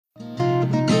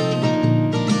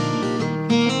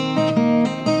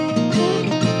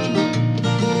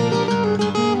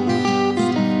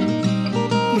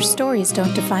stories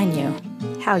don't define you.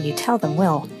 How you tell them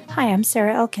will. Hi, I'm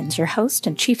Sarah Elkins, your host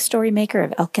and chief story maker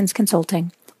of Elkins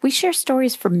Consulting. We share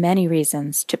stories for many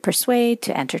reasons, to persuade,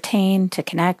 to entertain, to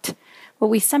connect.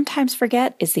 What we sometimes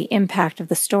forget is the impact of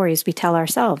the stories we tell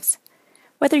ourselves.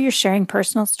 Whether you're sharing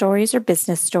personal stories or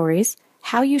business stories,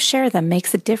 how you share them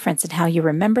makes a difference in how you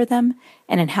remember them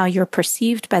and in how you're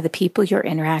perceived by the people you're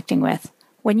interacting with.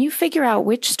 When you figure out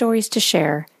which stories to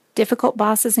share, difficult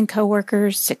bosses and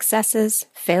coworkers, successes,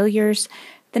 failures,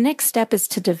 the next step is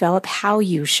to develop how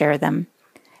you share them.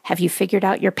 Have you figured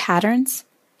out your patterns,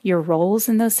 your roles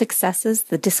in those successes,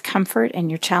 the discomfort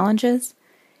and your challenges?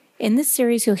 In this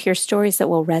series, you'll hear stories that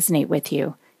will resonate with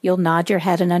you. You'll nod your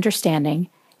head in understanding,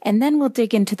 and then we'll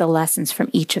dig into the lessons from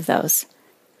each of those.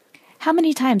 How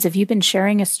many times have you been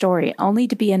sharing a story only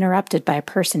to be interrupted by a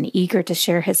person eager to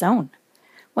share his own?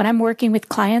 When I'm working with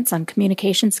clients on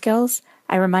communication skills,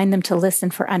 I remind them to listen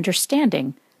for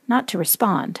understanding, not to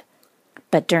respond.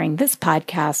 But during this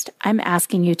podcast, I'm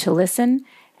asking you to listen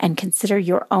and consider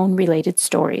your own related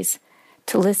stories,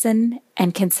 to listen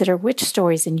and consider which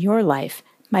stories in your life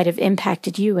might have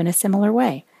impacted you in a similar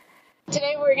way.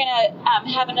 Today we're going to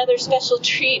have another special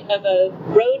treat of a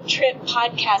road trip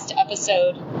podcast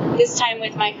episode, this time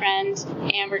with my friend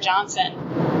Amber Johnson.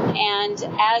 And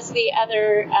as the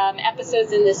other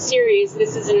episodes in this series,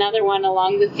 this is another one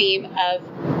along the theme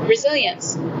of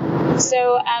resilience.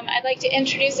 So I'd like to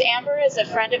introduce Amber as a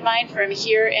friend of mine from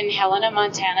here in Helena,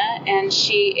 Montana, and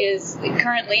she is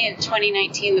currently in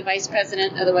 2019 the Vice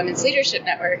President of the Women's Leadership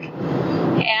Network.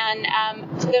 And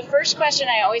the first question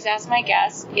I always ask my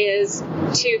guests is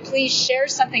to please share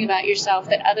something about yourself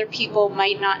that other people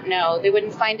might not know. They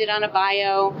wouldn't find it on a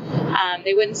bio.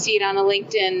 They wouldn't see it on a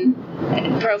LinkedIn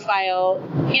profile.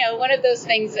 You know, one of those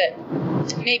things that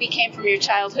maybe came from your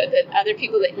childhood that other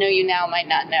people that know you now might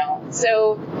not know.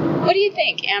 So what do you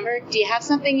think, Amber? Do you have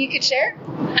something you could share?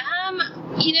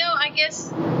 I guess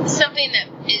something that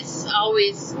is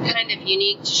always kind of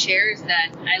unique to share is that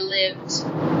I lived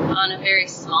on a very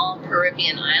small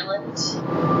Caribbean island,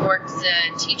 worked as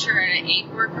a teacher and an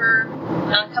aid worker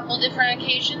on a couple different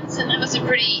occasions, and that was a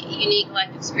pretty unique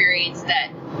life experience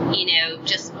that,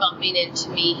 just bumping into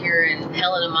me here in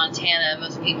Helena, Montana,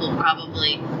 most people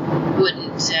probably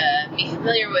wouldn't be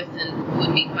familiar with and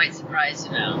would be quite surprised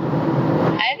about.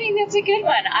 I think that's a good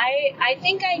one. I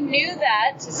think I knew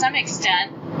that to some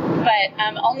extent, but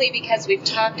only because we've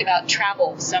talked about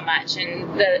travel so much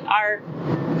and our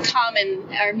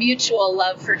mutual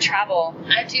love for travel.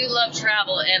 I do love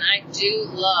travel, and I do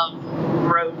love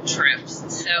road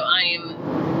trips, so I am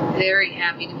very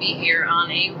happy to be here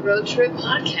on a road trip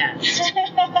podcast.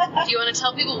 Do you want to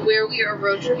tell people where we are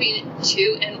road tripping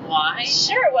to and why?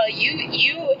 Sure. Well,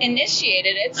 you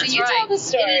initiated it, so That's you right. tell the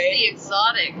story. It is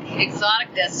the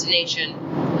exotic destination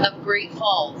of Great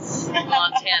Falls,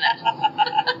 Montana.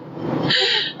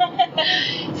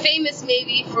 Famous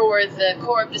maybe for the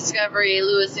Corps of Discovery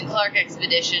Lewis and Clark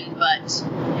expedition,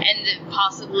 and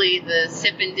possibly the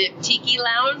Sip and Dip Tiki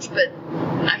Lounge, but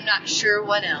I'm not sure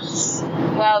what else.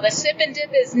 Well, the Sip and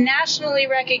Dip is nationally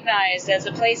recognized as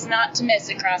a place not to miss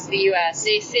across the U.S.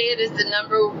 They say it is the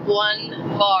number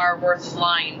one bar worth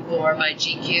flying for by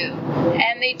GQ.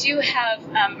 And they do have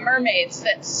mermaids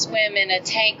that swim in a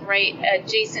tank right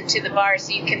adjacent to the bar,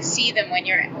 so you can see them when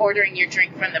you're ordering your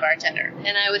drink from the bartender.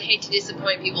 And I would hate to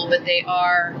disappoint people, but they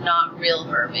are not real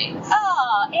mermaids.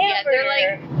 Oh, Amber.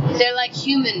 Yeah, they're like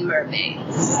human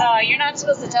mermaids. Oh, you're not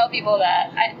supposed to tell people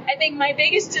that. I think my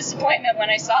biggest disappointment when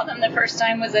I saw them the first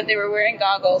time was that they were wearing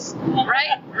goggles.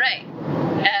 Right.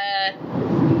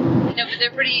 But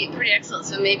they're pretty excellent.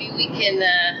 So maybe we can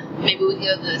go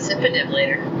to the Sip and Dip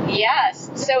later. Yes.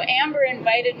 So Amber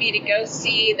invited me to go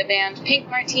see the band Pink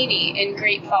Martini in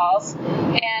Great Falls,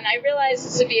 and I realized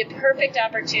this would be a perfect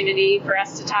opportunity for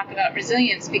us to talk about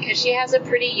resilience because she has a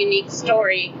pretty unique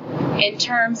story in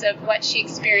terms of what she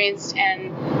experienced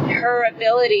and her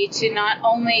ability to not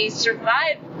only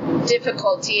survive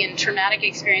difficulty and traumatic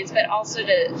experience, but also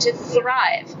to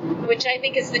thrive, which I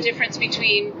think is the difference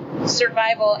between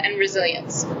survival and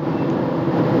resilience.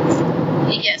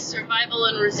 Yes, survival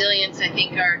and resilience, I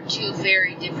think, are two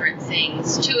very different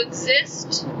things. To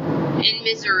exist in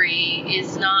misery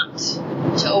is not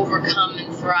to overcome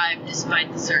and thrive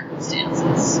despite the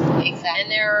circumstances. Exactly.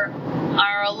 And there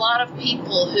are a lot of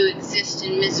people who exist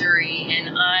in misery,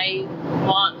 and I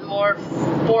want more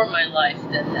for my life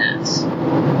than that.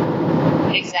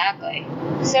 Exactly.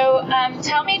 So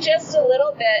tell me just a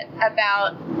little bit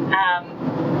about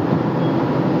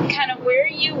kind of where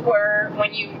you were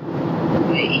when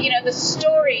the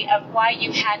story of why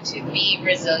you had to be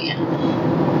resilient.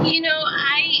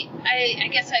 I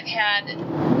guess I've had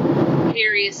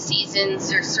various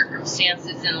seasons or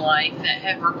circumstances in life that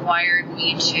have required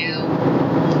me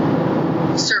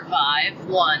to survive,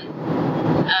 one.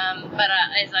 But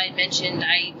as I mentioned,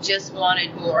 I just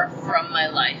wanted more from my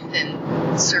life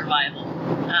than survival.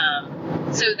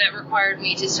 So that required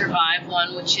me to survive,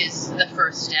 one, which is the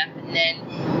first step. And then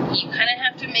you kind of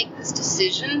have to make this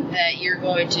decision that you're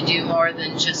going to do more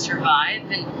than just survive.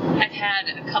 And I've had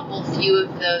a few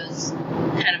of those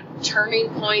kind of turning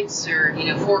points or,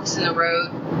 forks in the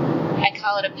road. I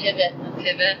call it a pivot.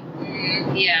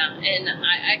 Yeah, and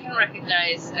I can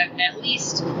recognize at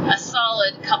least a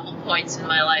solid couple points in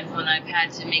my life when I've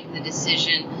had to make the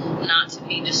decision not to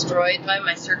be destroyed by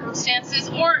my circumstances,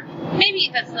 or maybe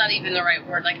that's not even the right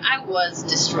word. Like, I was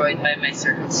destroyed by my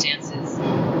circumstances,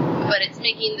 but it's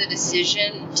making the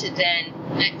decision to then,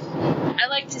 I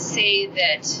like to say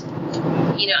that,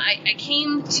 I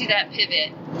came to that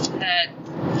pivot, that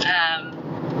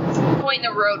point in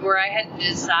the road where I had to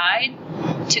decide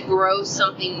to grow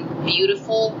something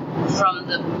beautiful from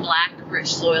the black,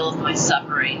 rich soil of my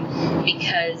suffering,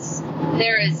 because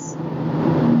there is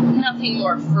nothing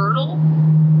more fertile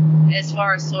as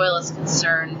far as soil is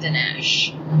concerned than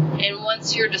ash. And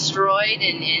once you're destroyed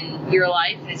and your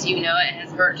life, as you know it,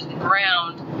 has burnt to the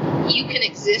ground, you can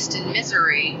exist in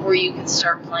misery, or you can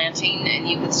start planting and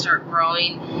you can start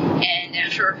growing, and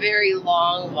after a very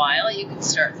long while, you can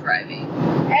start thriving.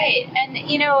 Right, and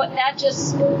that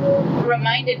just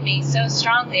reminded me so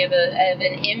strongly of an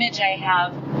image I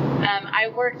have. I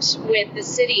worked with the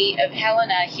city of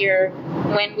Helena here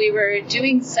when we were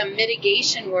doing some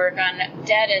mitigation work on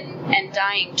dead and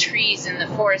dying trees in the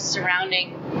forest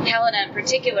surrounding Helena in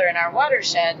particular in our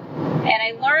watershed. And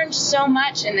I learned so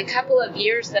much in the couple of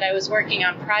years that I was working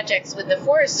on projects with the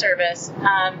Forest Service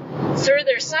through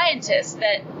their scientists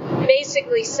that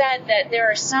basically said that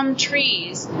there are some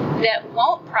trees that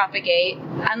won't propagate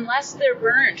unless they're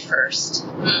burned first.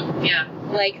 Yeah.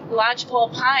 Like lodgepole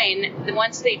pine,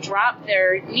 once they drop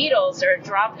their needles or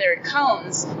drop their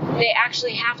cones, they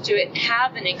actually have to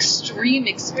have an extreme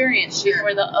experience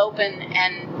before they'll open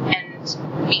and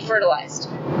be fertilized.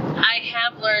 I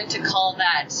have learned to call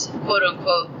that, quote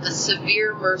unquote, the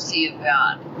severe mercy of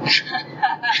God.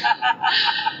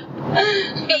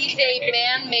 Be they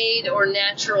man-made or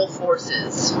natural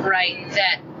forces, right,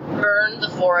 that burn the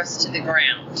forest to the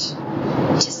ground.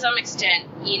 To some extent,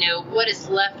 what is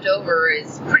left over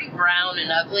is pretty brown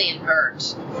and ugly and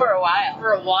burnt. For a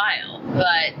while.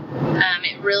 But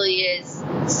it really is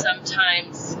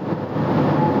sometimes,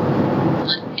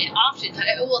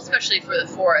 well, especially for the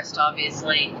forest,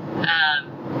 obviously,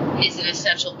 is an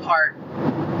essential part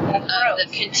of the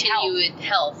continued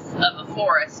health of a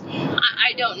forest.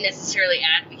 I don't necessarily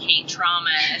advocate trauma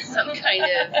as some kind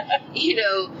of,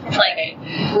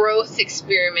 growth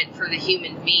experiment for the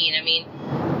human being. I mean,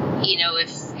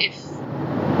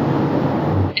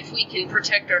 if we can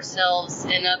protect ourselves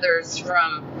and others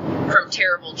from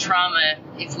terrible trauma,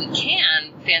 if we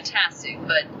can, fantastic.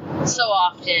 But so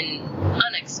often,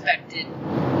 unexpected,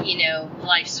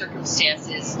 life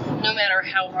circumstances, no matter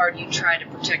how hard you try to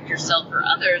protect yourself or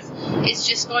others, is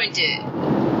just going to,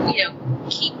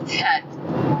 keep that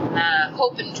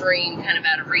hope and dream kind of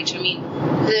out of reach. I mean,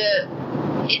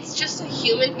 it's just a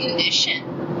human condition.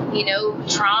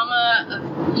 Trauma of,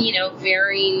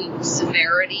 varying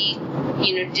severity,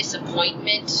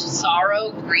 disappointment,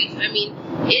 sorrow, grief. I mean,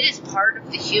 it is part of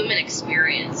the human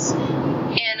experience.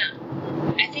 And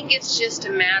I think it's just a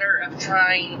matter of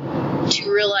trying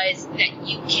to realize that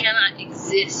you cannot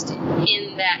exist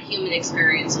in that human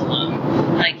experience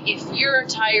alone. Like, if your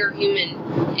entire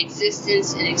human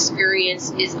existence and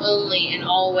experience is only and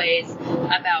always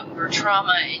about your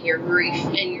trauma and your grief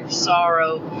and your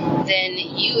sorrow, then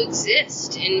you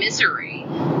exist in misery.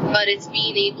 But it's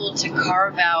being able to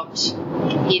carve out,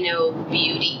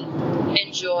 beauty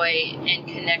and joy and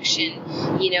connection,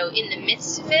 in the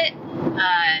midst of it,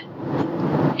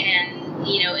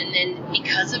 and then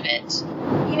because of it.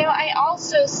 I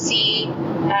also see,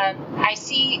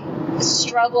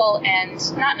 struggle,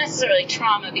 and not necessarily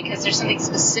trauma, because there's something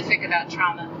specific about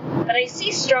trauma, but I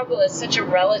see struggle as such a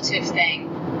relative thing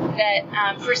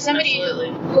that for somebody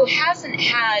who hasn't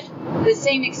had the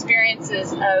same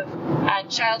experiences of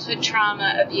childhood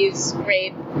trauma, abuse,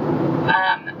 rape,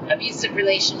 abusive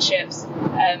relationships,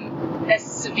 a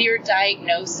severe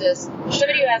diagnosis,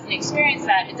 somebody who hasn't experienced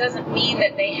that, it doesn't mean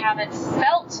that they haven't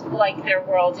felt like their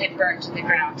world had burnt to the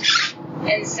ground.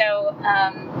 And so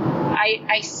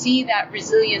I see that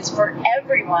resilience for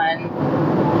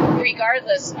everyone,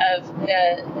 regardless of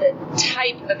the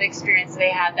type of experience they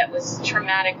had that was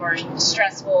traumatic or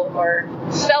stressful or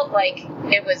felt like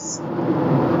it was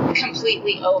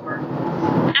completely over.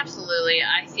 Absolutely.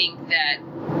 I think that,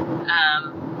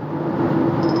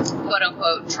 quote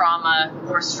unquote, trauma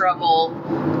or struggle,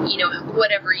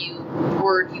 whatever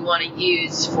word you want to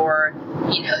use for,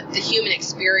 the human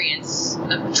experience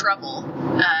of trouble,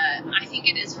 I think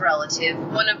it is relative.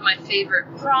 One of my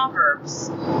favorite proverbs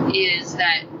is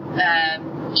that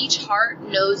each heart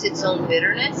knows its own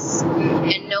bitterness,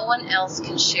 and no one else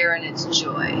can share in its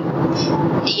joy.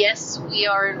 Yes, we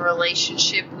are in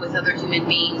relationship with other human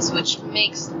beings, which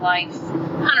makes life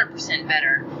 100%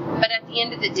 better. But at the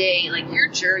end of the day, your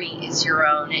journey is your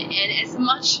own. And as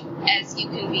much as you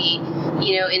can be,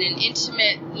 in an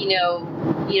intimate,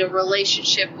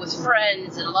 relationship with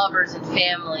friends and lovers and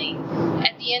family,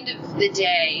 at the end of the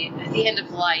day, at the end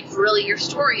of life, really your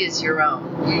story is your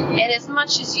own. And as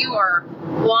much as you are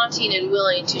wanting and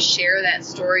willing to share that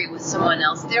story with someone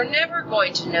else, they're never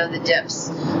going to know the depths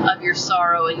of your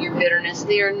sorrow and your bitterness.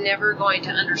 They are never going to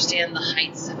understand the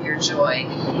heights of your joy.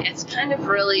 It's kind of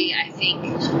really, I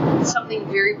think, something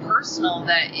very personal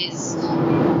that is,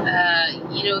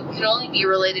 can only be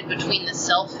related between the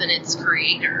self and its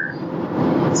creator.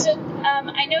 So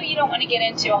I know you don't want to get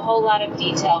into a whole lot of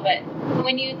detail, but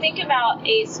when you think about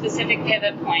a specific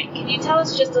pivot point, can you tell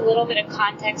us just a little bit of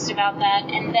context about that,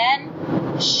 and then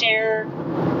share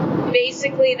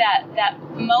basically that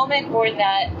moment or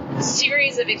that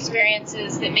series of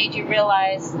experiences that made you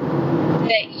realize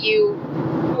that you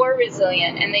were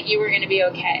resilient and that you were going to be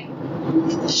okay?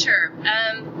 Sure.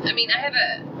 I have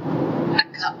a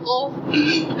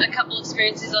couple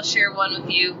experiences. I'll share one with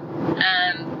you.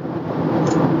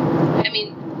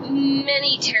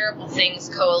 Many terrible things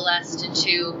coalesced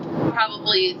into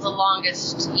probably the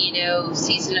longest,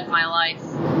 season of my life.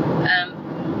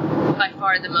 By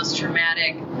far the most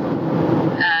traumatic.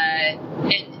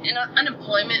 And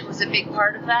unemployment was a big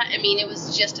part of that. It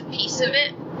was just a piece of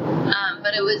it.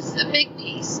 But it was a big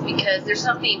piece because there's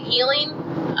something healing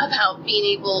about being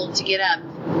able to get up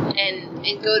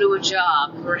and go to a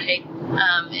job, right?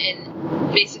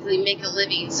 And basically make a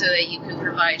living so that you can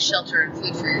provide shelter and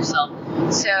food for yourself.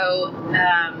 So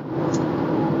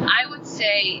I would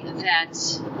say that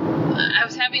I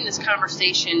was having this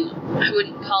conversation. I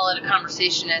wouldn't call it a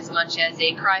conversation as much as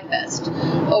a cry fest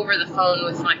over the phone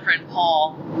with my friend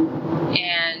Paul.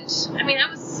 And I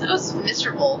was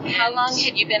miserable. How long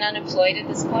had you been unemployed at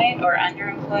this point, or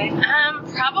underemployed?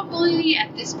 Probably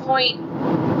at this point,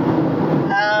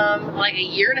 like a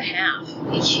year and a half.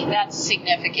 That's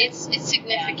significant. It's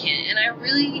significant, and I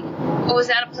really was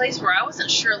at a place where I wasn't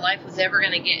sure life was ever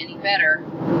going to get any better.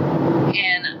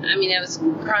 And I was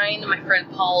crying to my friend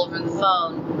Paul over the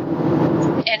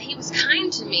phone, and he was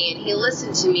kind to me and he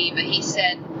listened to me, but he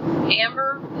said,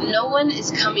 "Amber, no one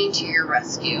is coming to your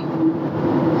rescue."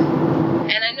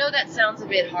 And I know that sounds a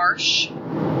bit harsh,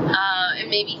 and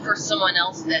maybe for someone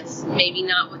else that's maybe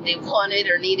not what they wanted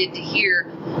or needed to hear.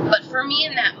 But for me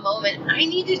in that moment, I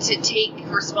needed to take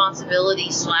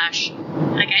responsibility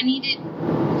I needed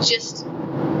just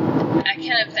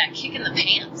that kick in the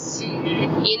pants,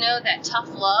 that tough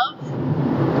love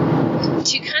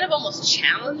to kind of almost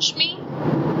challenge me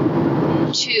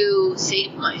to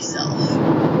save myself.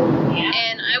 Yeah.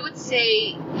 And I would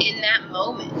say in that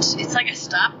moment, it's like I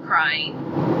stopped crying.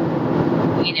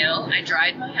 I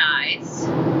dried my eyes,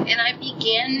 and I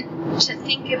began to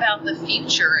think about the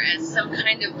future as some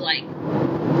kind of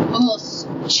almost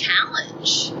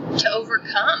challenge to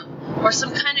overcome, or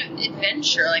some kind of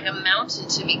adventure, like a mountain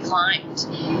to be climbed.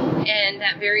 And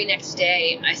that very next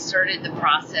day, I started the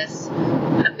process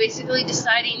of basically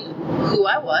deciding who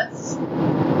I was,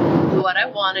 what I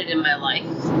wanted in my life,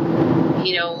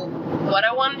 what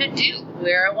I wanted to do,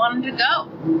 where I wanted to go,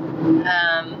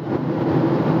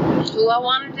 who I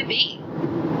wanted to be.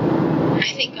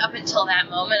 I think up until that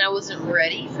moment, I wasn't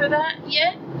ready for that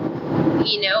yet.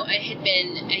 It had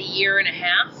been a year and a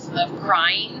half of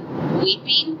crying,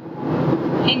 weeping,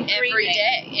 every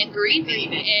day, and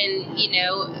grieving. And,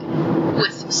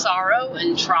 with sorrow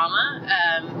and trauma,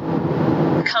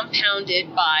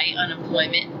 compounded by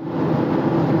unemployment.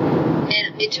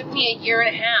 And it took me a year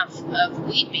and a half of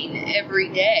weeping every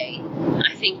day,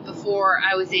 I think, before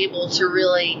I was able to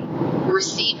really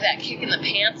receive that kick in the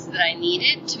pants that I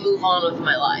needed to move on with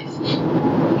my life.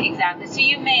 Exactly. So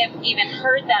you may have even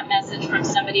heard that message from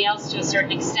somebody else to a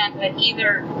certain extent, but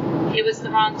either it was the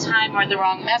wrong time or the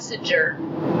wrong messenger,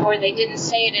 or they didn't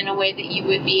say it in a way that you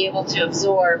would be able to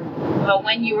absorb. But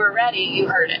when you were ready, you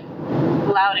heard it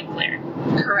loud and clear.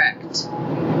 Correct.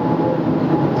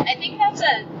 I think that's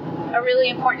a really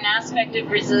important aspect of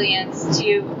resilience,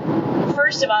 to,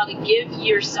 first of all, to give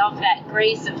yourself that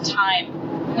grace of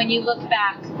time when you look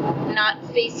back, not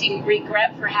facing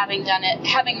regret for having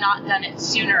not done it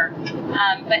sooner,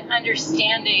 but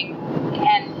understanding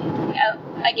and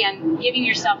again, giving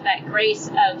yourself that grace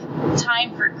of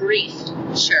time for grief.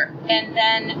 Sure. And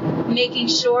then making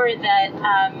sure that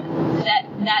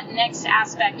that next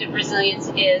aspect of resilience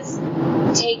is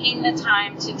taking the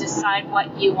time to decide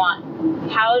what you want.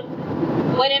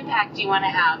 What impact do you want to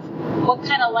have? What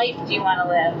kind of life do you want to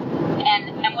live?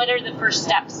 And what are the first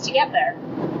steps to get there?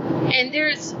 And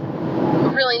there's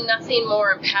really nothing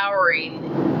more empowering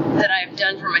that I've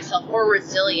done for myself or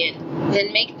resilient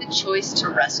than make the choice to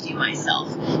rescue myself.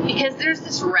 Because there's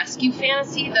this rescue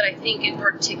fantasy that I think in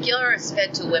particular is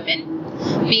fed to women,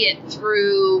 be it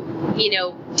through,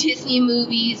 Disney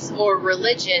movies or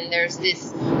religion. There's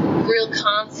this real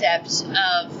concept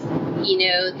of,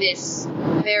 this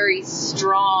very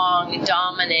strong,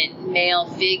 dominant male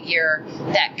figure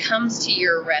that comes to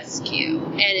your rescue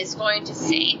and is going to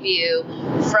save you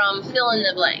from fill in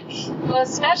the blank. Well,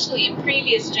 especially in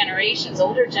previous generations,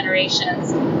 older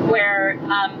generations, where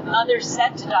mothers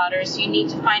said to daughters, you need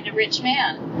to find a rich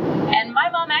man. And my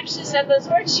mom actually said those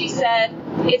words. She said,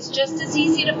 it's just as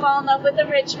easy to fall in love with a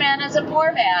rich man as a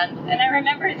poor man. And I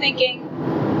remember thinking,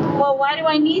 well, why do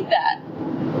I need that?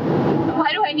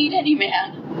 Why do I need any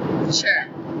man? Sure.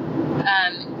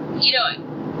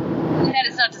 That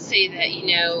is not to say that,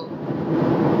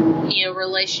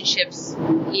 relationships,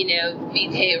 be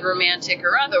they romantic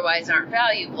or otherwise, aren't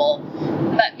valuable.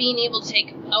 But being able to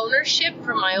take ownership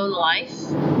for my own life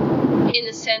in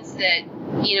the sense that,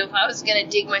 if I was going to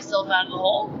dig myself out of the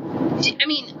hole,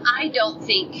 I don't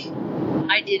think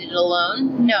I did it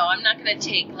alone. No, I'm not going to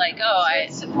take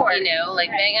support,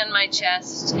 bang on my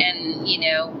chest and,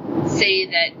 say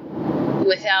that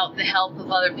without the help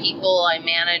of other people, I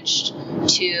managed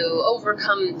to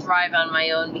overcome and thrive on my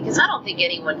own, because I don't think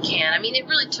anyone can. It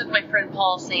really took my friend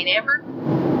Paul saying, Amber,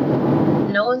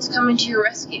 no one's coming to your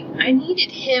rescue. I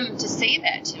needed him to say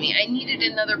that to me. I needed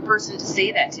another person to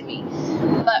say that to me.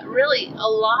 But really, a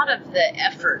lot of the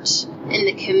effort and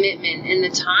the commitment and the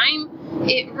time,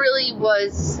 it really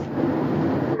was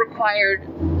required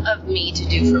of me to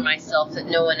do for myself that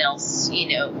no one else,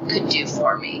 could do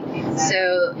for me.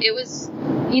 So it was,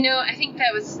 I think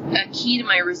that was a key to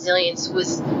my resilience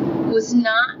was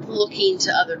not looking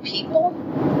to other people,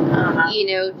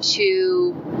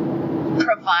 to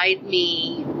provide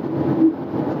me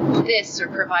this or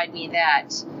provide me that.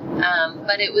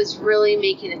 But it was really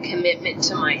making a commitment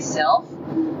to myself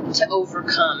to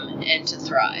overcome and to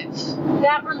thrive.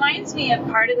 That reminds me of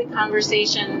part of the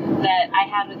conversation that I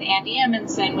had with Andrea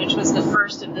Amundson, which was the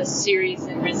first of this series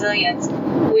in resilience,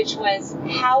 which was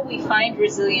how we find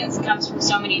resilience comes from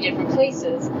so many different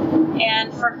places.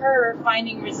 And for her,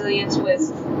 finding resilience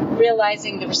was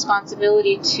realizing the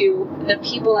responsibility to the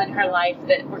people in her life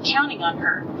that were counting on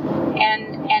her.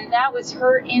 And that was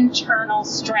her internal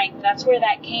strength. That's where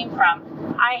that came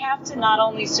from. I have to not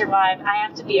only survive, I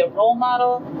have to be a role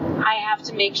model. I have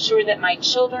to make sure that my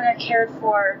children are cared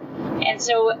for. And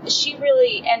so she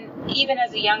really, and even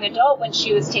as a young adult, when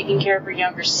she was taking care of her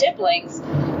younger siblings,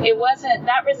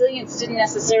 that resilience didn't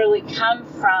necessarily come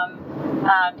from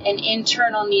an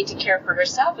internal need to care for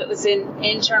herself. It was an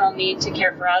internal need to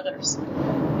care for others.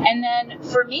 And then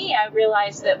for me, I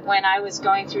realized that when I was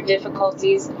going through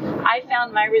difficulties, I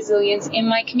found my resilience in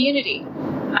my community.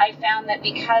 I found that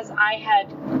because I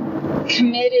had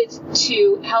committed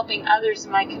to helping others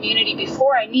in my community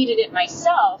before I needed it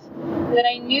myself, that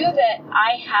I knew that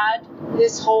I had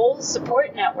this whole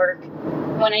support network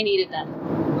when I needed them.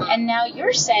 And now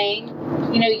you're saying,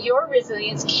 your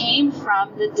resilience came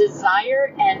from the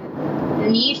desire and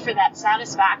need for that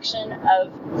satisfaction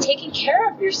of taking care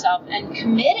of yourself and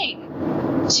committing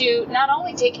to not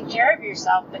only taking care of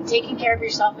yourself, but taking care of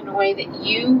yourself in a way that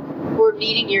you were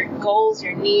meeting your goals,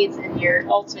 your needs, and your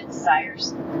ultimate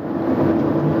desires.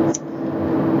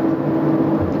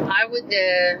 I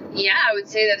would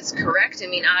say that is correct.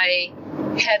 I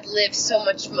had lived so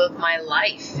much of my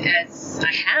life as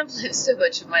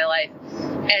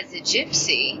a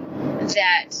gypsy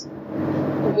that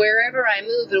wherever I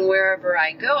move and wherever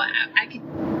I go, I could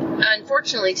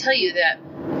unfortunately tell you that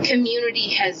community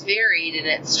has varied in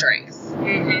its strength.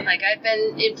 Mm-hmm. I've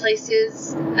been in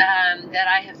places that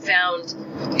I have found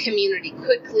community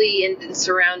quickly and been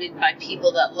surrounded by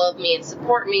people that love me and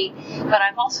support me, but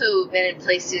I've also been in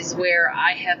places where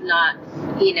I have not,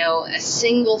 a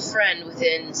single friend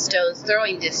within stone's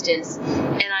throwing distance,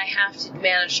 and I have to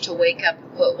manage to wake up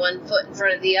and put one foot in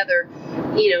front of the other,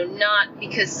 not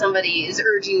because somebody is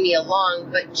urging me along,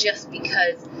 but just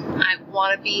because I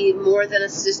want to be more than a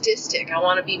statistic. I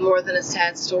want to be more than a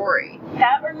sad story.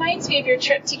 That reminds me of your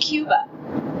trip to Cuba.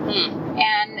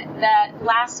 and that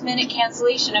last minute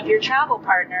cancellation of your travel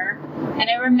partner. And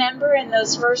I remember in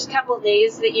those first couple of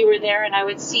days that you were there, and I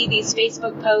would see these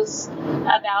Facebook posts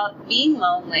about being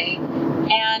lonely.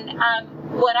 And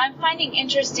what I'm finding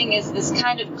interesting is this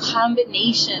kind of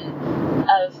combination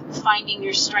of finding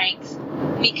your strength,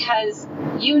 because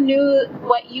you knew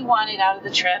what you wanted out of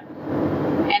the trip.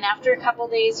 And after a couple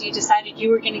of days, you decided you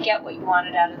were going to get what you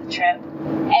wanted out of the trip.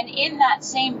 And in that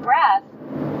same breath,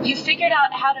 you figured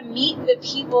out how to meet the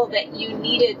people that you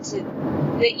needed to,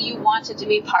 that you wanted to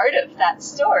be part of that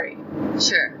story.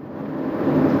 Sure.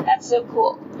 That's so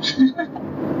cool.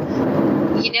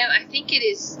 I think it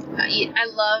is. I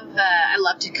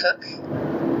love to cook.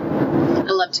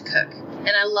 I love to cook. And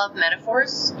I love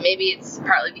metaphors. Maybe it's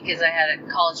partly because I had a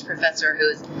college professor who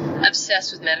was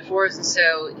obsessed with metaphors, and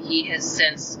so he has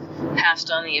since passed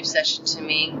on the obsession to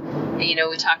me. And,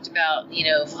 we talked about,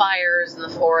 fires in the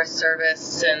Forest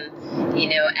Service and,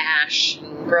 ash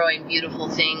and growing beautiful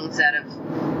things out of,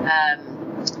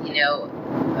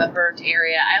 a burnt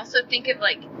area. I also think of,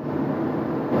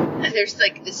 there's,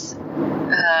 this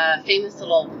famous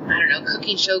little,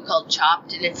 cooking show called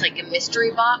Chopped, and it's like a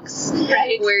mystery box,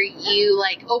 right, where you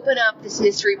open up this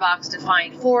mystery box to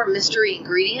find 4 mystery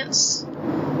ingredients,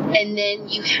 and then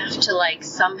you have to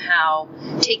somehow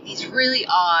take these really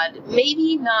odd,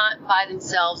 maybe not by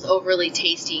themselves overly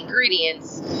tasty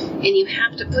ingredients, and you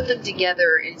have to put them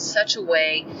together in such a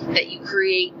way that you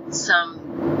create some,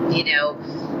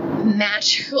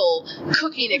 magical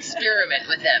cooking experiment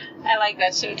with them. I like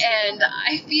that show too. And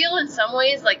I feel in some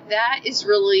ways that is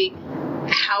really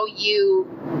how you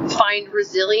find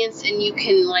resilience, and you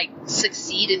can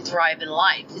succeed and thrive in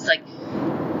life. It's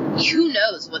who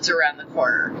knows what's around the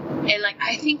corner. And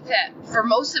I think that for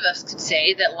most of us could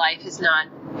say that life has not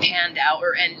panned out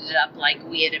or ended up like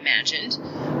we had imagined,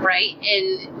 right?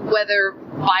 And whether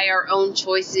by our own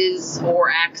choices or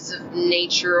acts of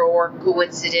nature or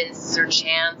coincidence or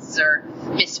chance or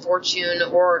misfortune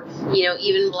or,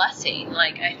 even blessing,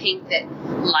 I think that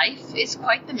life is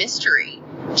quite the mystery,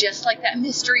 just like that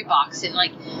mystery box. And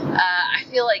I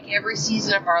feel like every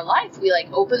season of our life, we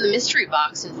open the mystery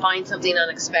box and find something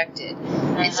unexpected.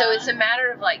 And so it's a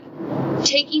matter of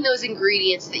taking those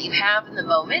ingredients that you have in the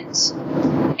moment,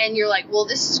 and you're well,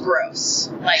 this is gross.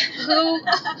 Who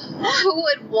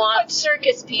would want put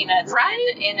circus peanuts,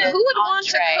 right? In a who would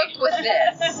entree? Want to cook with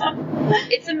this?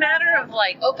 It's a matter of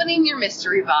opening your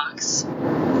mystery box.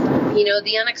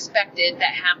 The unexpected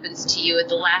that happens to you at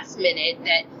the last minute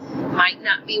that might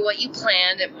not be what you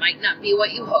planned, it might not be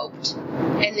what you hoped,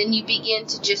 and then you begin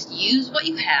to just use what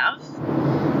you have,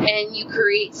 and you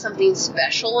create something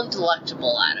special and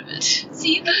delectable out of it. So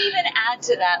you can even add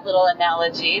to that little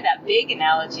analogy, that big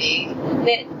analogy,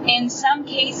 that in some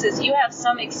cases you have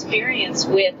some experience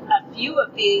with a few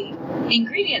of the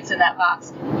ingredients in that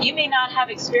box. You may not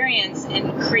have experience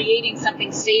in creating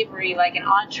something savory like an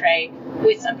entree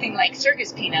with something like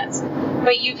circus peanuts,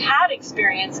 but you've had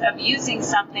experience of using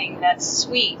something that's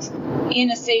sweet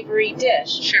in a savory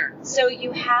dish. Sure. So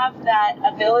you have that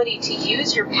ability to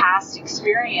use your past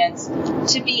experience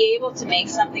to be able to make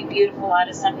something beautiful out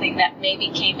of something that maybe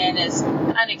came in as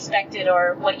unexpected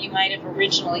or what you might have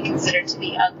originally considered to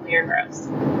be ugly or gross.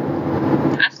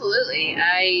 Absolutely.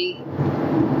 I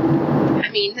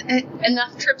mean,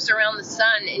 enough trips around the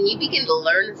sun and you begin to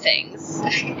learn things.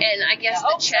 And I guess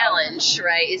the challenge,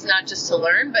 right, is not just to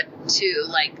learn, but to,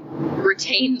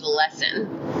 retain the lesson.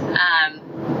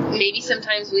 Maybe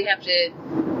sometimes we have to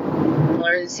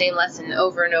learn the same lesson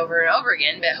over and over and over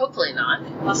again, but hopefully not.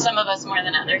 Well, some of us more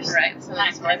than others. Right.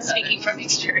 I'm speaking from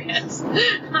experience.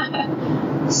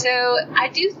 So I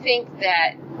do think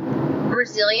that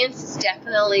resilience is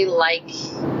definitely like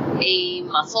a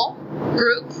muscle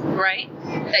group, right?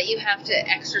 That you have to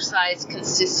exercise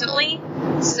consistently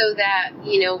so that,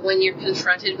 when you're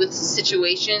confronted with a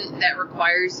situation that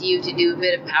requires you to do a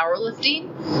bit of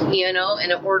powerlifting, in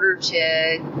order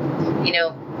to,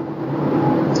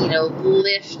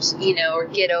 lift, or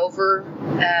get over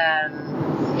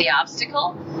the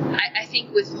obstacle. I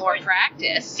think with more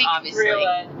practice, obviously. Through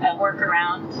a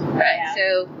workaround. Right. Yeah.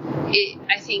 So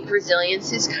I think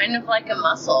resilience is kind of like a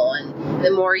muscle, and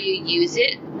the more you use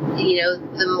it,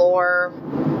 the more,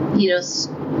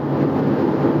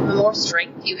 the more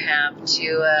strength you have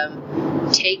to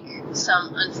take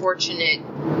some unfortunate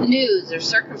news or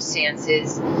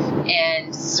circumstances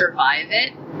and survive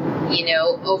it,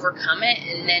 overcome it,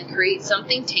 and then create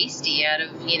something tasty out of,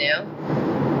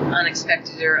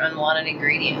 unexpected or unwanted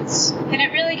ingredients. And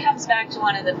it really comes back to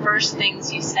one of the first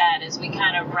things you said as we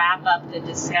kind of wrap up the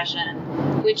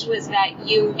discussion, which was that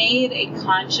you made a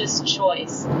conscious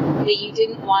choice that you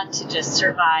didn't want to just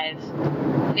survive,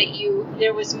 that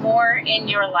there was more in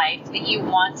your life that you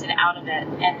wanted out of it,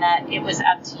 and that it was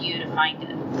up to you to find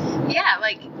it. Yeah,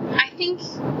 like, I think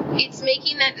it's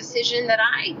making that decision that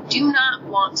I do not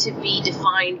want to be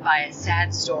defined by a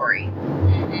sad story.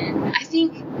 I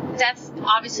think that's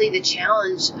obviously the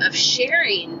challenge of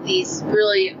sharing these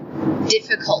really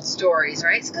difficult stories,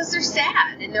 right? It's because they're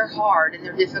sad and they're hard and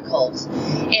they're difficult.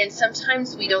 And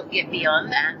sometimes we don't get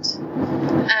beyond that.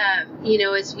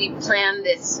 As we plan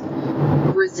this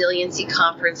resiliency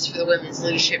conference for the Women's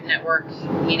Leadership Network,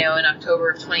 in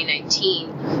October of 2019,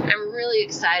 I'm really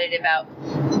excited about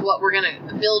what we're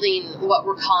building what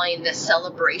we're calling the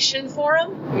Celebration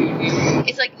Forum.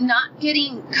 It's like not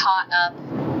getting caught up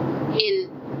in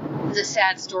the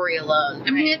sad story alone.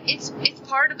 I mean, it's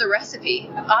part of the recipe,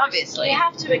 obviously. You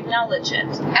have to acknowledge it.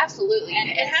 Absolutely. And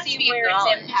it has see to be where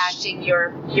acknowledged. it's impacting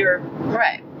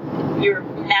your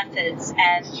methods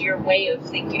and your way of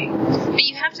thinking. But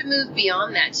you have to move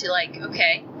beyond that to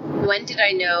okay, when did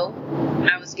I know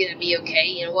I was going to be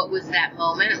okay? What was that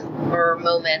moment or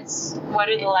moments? What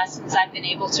are the lessons I've been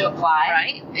able to apply?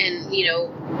 Right. And,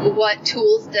 what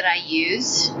tools did I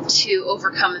use to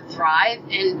overcome and thrive?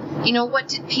 And, what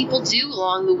did people do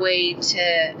along the way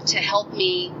to help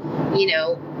me,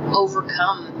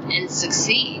 overcome and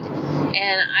succeed?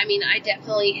 And, I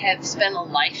definitely have spent a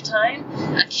lifetime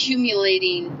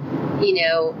accumulating,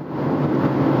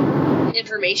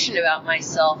 information about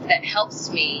myself that helps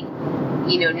me,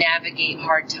 navigate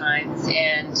hard times.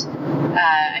 And,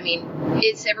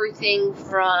 it's everything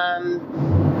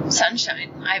from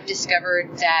sunshine. I've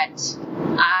discovered that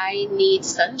I need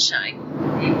sunshine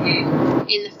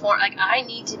in the form, I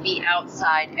need to be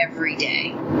outside every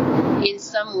day in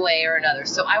some way or another.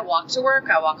 So I walk to work,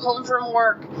 I walk home from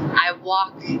work, I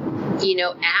walk,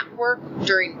 at work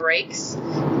during breaks,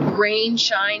 rain,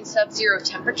 shine, sub-zero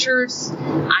temperatures.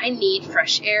 I need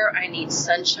fresh air. I need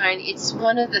sunshine. It's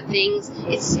one of the things,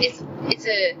 it's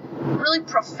a really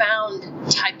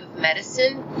profound type of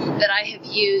medicine that I have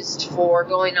used for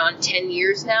going on 10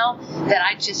 years now that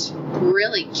I just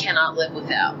really cannot live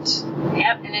without.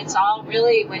 Yep, and it's all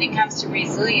really, when it comes to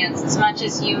resilience, as much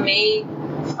as you may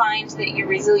find that your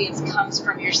resilience comes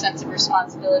from your sense of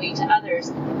responsibility to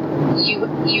others,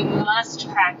 you must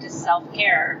practice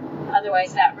self-care.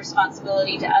 Otherwise, that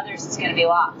responsibility to others is going to be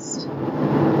lost.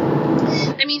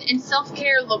 And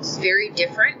self-care looks very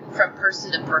different from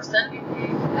person to person.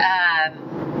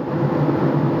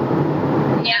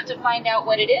 You have to find out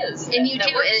what it is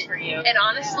that works for you. And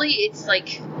honestly, it's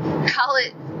call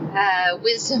it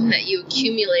wisdom that you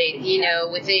accumulate,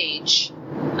 with age.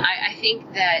 I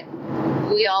think that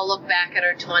we all look back at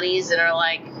our 20s and are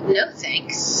like, no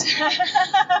thanks.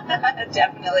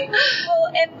 Definitely.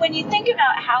 Well, and when you think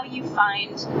about how you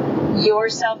find your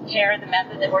self-care, the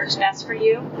method that works best for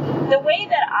you, the way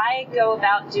that I go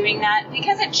about doing that,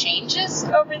 because it changes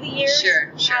over the years,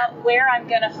 sure. Where I'm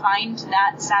going to find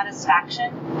that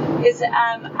satisfaction is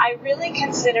I really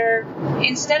consider,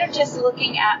 instead of just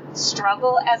looking at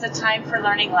struggle as a time for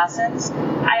learning lessons,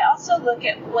 I also look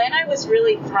at when I was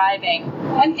really thriving,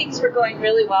 when things were going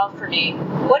really well for me,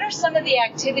 what are some of the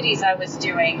activities I was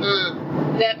doing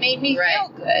that made me feel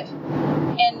good?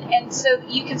 And so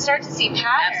you can start to see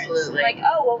patterns. Absolutely.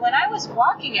 When I was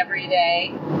walking every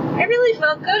day, I really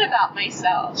felt good about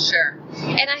myself. Sure.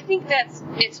 And I think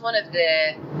it's one of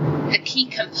the key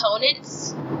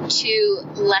components to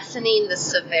lessening the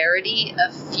severity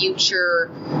of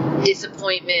future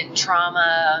disappointment,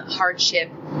 trauma, hardship,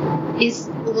 is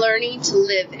learning to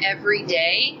live every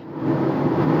day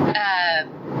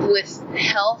with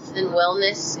health and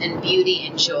wellness and beauty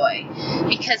and joy.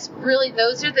 Because really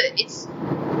those are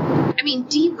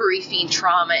debriefing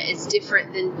trauma is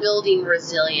different than building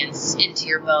resilience into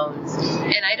your bones.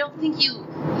 And I don't think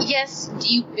do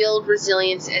you build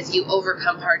resilience as you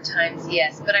overcome hard times?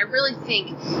 Yes. But I really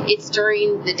think it's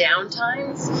during the down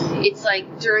times. It's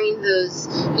during those,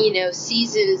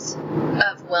 seasons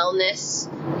of wellness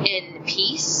and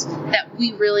peace that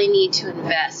we really need to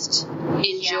invest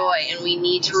in joy, and we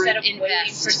need to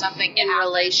invest for something in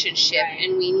relationship,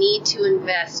 and we need to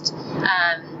invest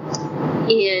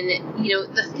in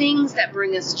the things that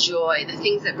bring us joy, the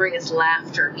things that bring us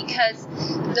laughter, because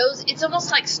it's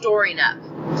almost like storing up.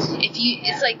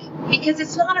 Because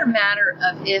it's not a matter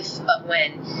of if but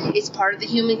when. It's part of the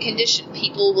human condition.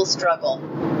 People will struggle.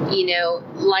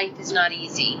 Life is not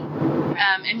easy.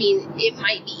 It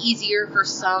might be easier for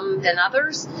some than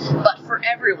others, but for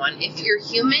everyone, if you're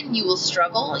human, you will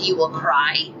struggle, you will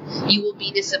cry, you will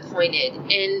be disappointed,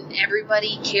 and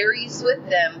everybody carries with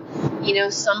them,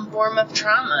 some form of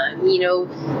trauma.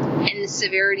 and the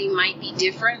severity might be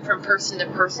different from person to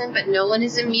person, but no one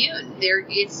is immune.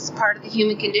 It's part of the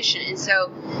human condition. And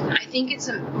so I think it's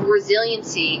a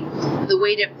resiliency. The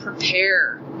way to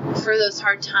prepare for those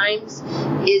hard times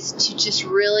is to just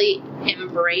really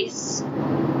embrace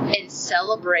and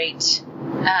celebrate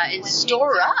and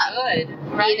store up. Good.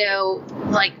 Right. You know,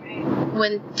 like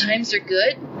when times are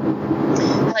good,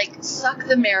 like suck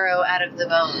the marrow out of the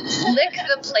bones, lick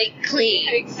the plate clean.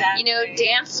 Exactly. You know,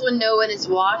 dance when no one is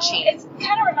watching. It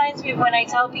kind of reminds me of when I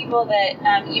tell people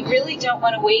that you really don't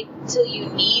want to wait until you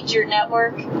need your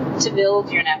network to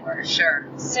build your network. Sure.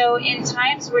 So in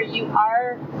times where you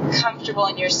are comfortable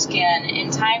in your skin,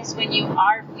 in times when you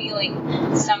are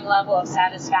feeling some level of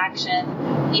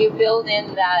satisfaction, you build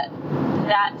in that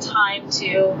time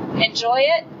to enjoy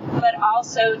it, but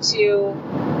also to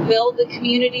build the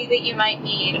community that you might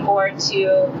need, or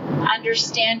to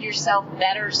understand yourself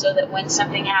better so that when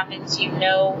something happens, you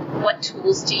know what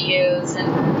tools to use. And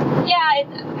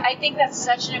I think that's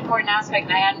such an important aspect,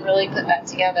 and I hadn't really put that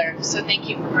together. So thank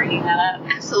you for bringing that up.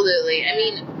 Absolutely. I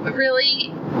mean,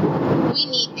 really, we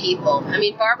need people. I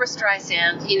mean, Barbara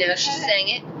Streisand, you know, she sang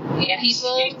it. Yeah,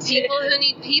 people who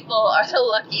need people are the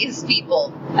luckiest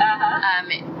people.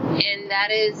 And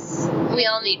that is, we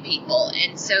all need people.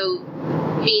 And so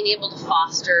being able to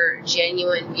foster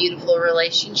genuine, beautiful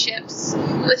relationships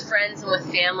with friends and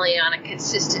with family on a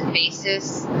consistent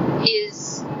basis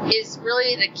is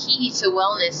really the key to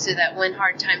wellness, so that when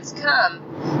hard times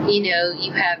come, you know,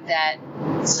 you have that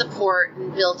support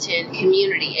and built-in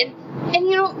community. And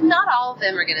you know, not all of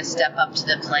them are going to step up to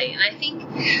the plate. And I think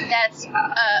that's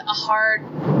a hard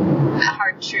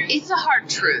truth. It's a hard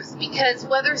truth, because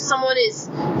whether someone is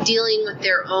dealing with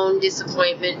their own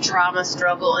disappointment, trauma,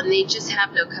 struggle, and they just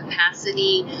have no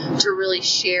capacity to really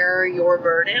share your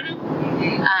burden,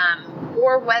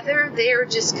 or whether they're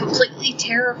just completely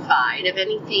terrified of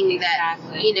anything that,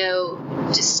 you know,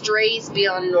 just strays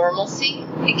beyond normalcy.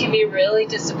 It can be really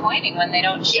disappointing when they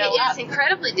don't show up. It's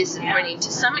incredibly disappointing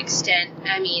to some extent.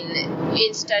 I mean,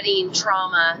 in studying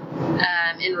trauma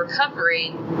and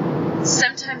recovery,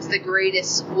 sometimes the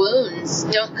greatest wounds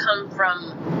don't come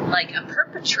from like a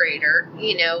perpetrator,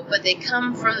 you know, but they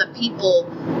come from the people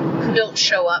who don't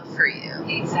show up for you.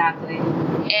 Exactly.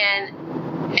 And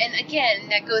again,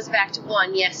 that goes back to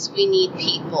one, yes, we need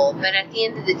people, but at the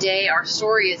end of the day, our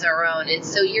story is our own. And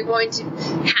so you're going to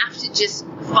have to just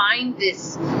find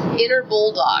this inner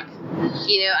bulldog.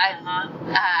 You know,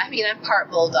 I mean, I'm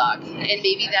part bulldog, and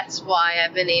maybe that's why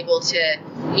I've been able to,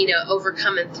 you know,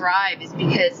 overcome and thrive, is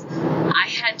because I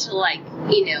had to, like,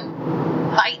 you know,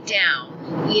 bite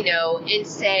down, you know, and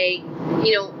say,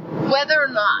 you know, whether or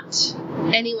not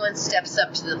anyone steps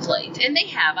up to the plate. And they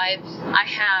have. I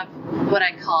have what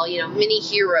I call, you know, mini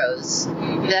heroes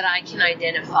that I can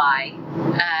identify.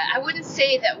 I wouldn't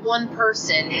say that one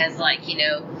person has, like, you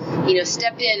know,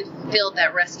 stepped in, filled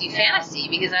that rescue fantasy,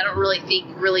 because I don't really think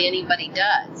anybody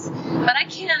does. But I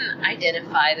can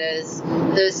identify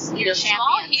those you know,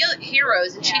 small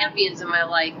heroes and champions in my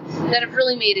life that have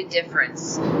really made a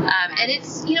difference. And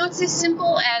it's, you know, it's as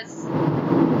simple as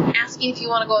asking if you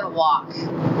want to go on a walk,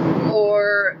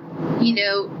 or, you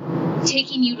know,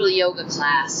 taking you to a yoga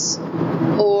class,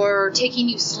 or taking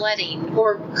you sledding,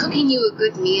 or cooking you a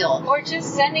good meal. Or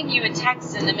just sending you a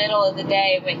text in the middle of the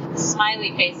day with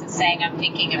smiley faces saying, I'm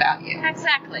thinking about you.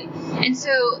 Exactly. And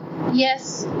so,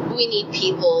 yes, we need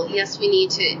people. Yes, we need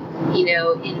to, you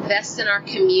know, invest in our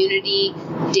community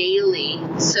daily,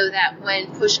 so that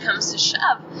when push comes to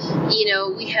shove, you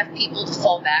know, we have people to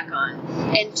fall back on.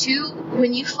 And two,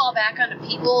 when you fall back onto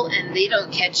people and they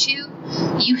don't catch you,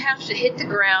 you have to hit the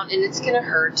ground, and it's going to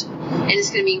hurt, and it's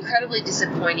going to be incredibly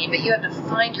disappointing, but you have to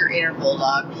find your inner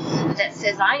bulldog that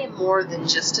says, I am more than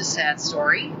just a sad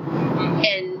story.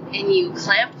 And you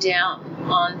clamp down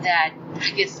on that,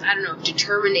 I guess, I don't know,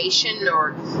 determination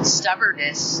or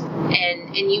stubbornness,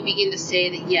 and you begin to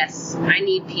say that, yes, I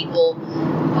need people,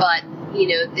 but, you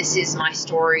know, this is my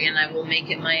story, and I will make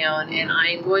it my own, and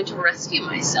I'm going to rescue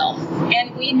myself.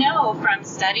 And we know from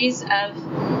studies of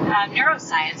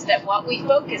neuroscience that what we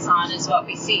focus on is what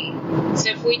we see. So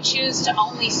if we choose to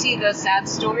only see those sad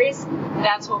stories,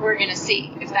 that's what we're going to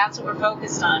see, if that's what we're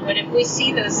focused on. But if we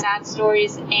see those sad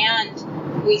stories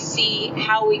and we see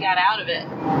how we got out of it,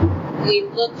 we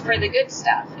look for the good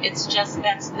stuff. It's just,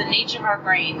 that's the nature of our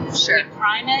brain. Sure. We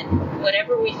prime it,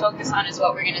 whatever we focus on is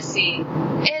what we're going to see.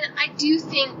 And I do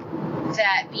think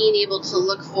that being able to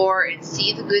look for and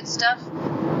see the good stuff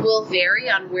will vary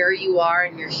on where you are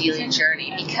in your healing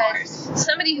journey, because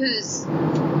somebody who's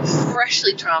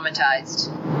freshly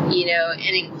traumatized, you know,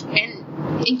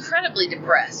 and incredibly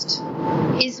depressed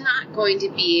is not going to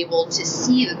be able to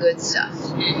see the good stuff.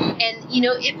 And,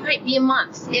 it might be a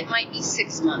month, it might be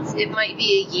 6 months, it might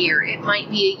be a year, it might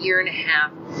be a year and a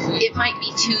half, it might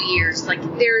be 2 years. Like,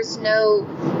 there's no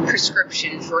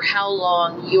prescription for how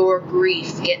long your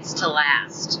grief gets to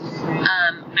last.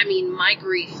 My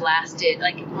grief lasted,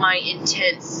 like, my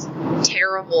intense,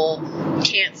 terrible,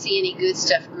 can't see any good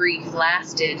stuff grief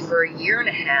lasted for a year and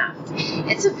a half.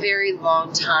 It's a very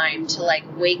long time to, like,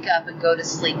 wake up and go to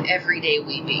sleep every day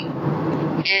weeping.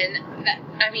 And that,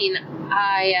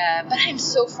 but I'm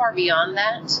so far beyond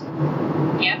that.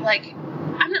 Yeah. Like,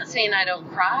 I'm not saying I don't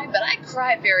cry, but I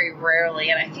cry very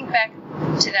rarely. And I think back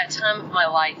to that time of my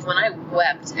life when I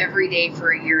wept every day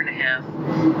for a year and a half.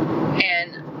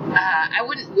 And I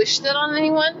wouldn't wish that on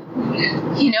anyone.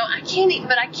 I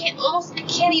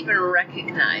can't even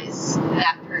recognize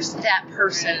that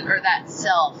person or that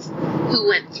self who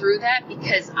went through that,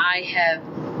 because I have,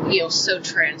 so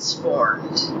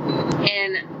transformed.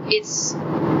 And it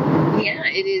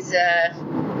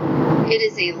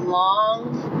is a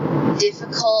long,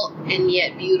 difficult, and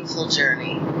yet beautiful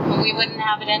journey. We wouldn't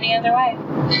have it any other way.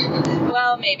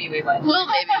 Well, maybe we would.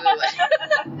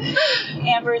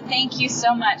 Amber, thank you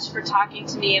so much for talking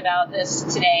to me about this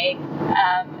today.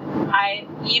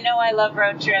 I love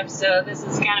road trips, so this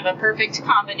is kind of a perfect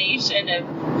combination of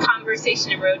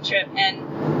conversation and road trip. And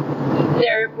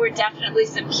there were definitely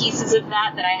some pieces of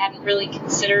that I hadn't really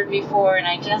considered before. And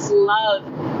I just love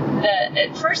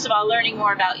first of all, learning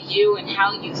more about you and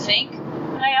how you think.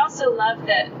 But I also love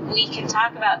that we can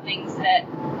talk about things that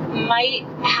might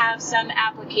have some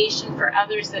application for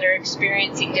others that are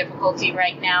experiencing difficulty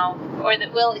right now, or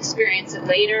that will experience it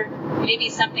later. Maybe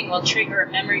something will trigger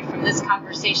a memory from this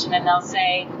conversation and they'll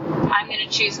say, I'm going to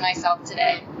choose myself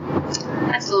today.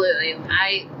 Absolutely.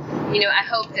 I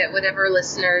hope that whatever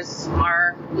listeners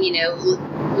are,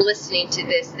 listening to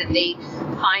this, that they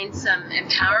find some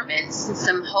empowerment and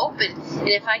some hope. And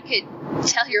if I could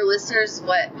tell your listeners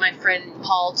what my friend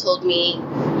Paul told me,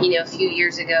 a few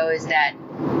years ago, is that,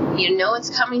 no one's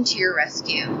coming to your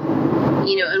rescue.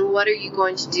 And what are you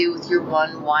going to do with your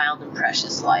one wild and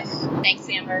precious life? Thanks,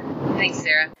 Amber. Thanks,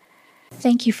 Sarah.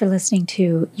 Thank you for listening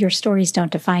to Your Stories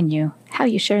Don't Define You, How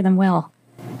You Share Them Will.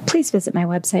 Please visit my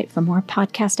website for more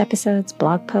podcast episodes,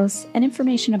 blog posts, and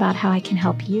information about how I can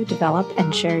help you develop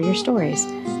and share your stories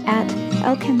at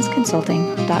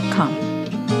elkinsconsulting.com.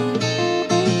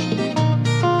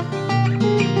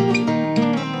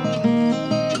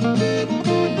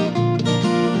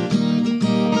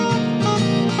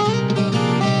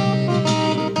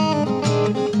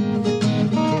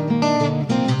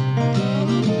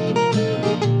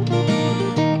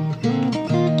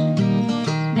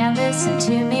 Listen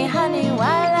to me, honey,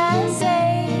 while I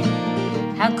say,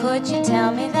 how could you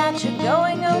tell me that you're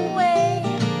going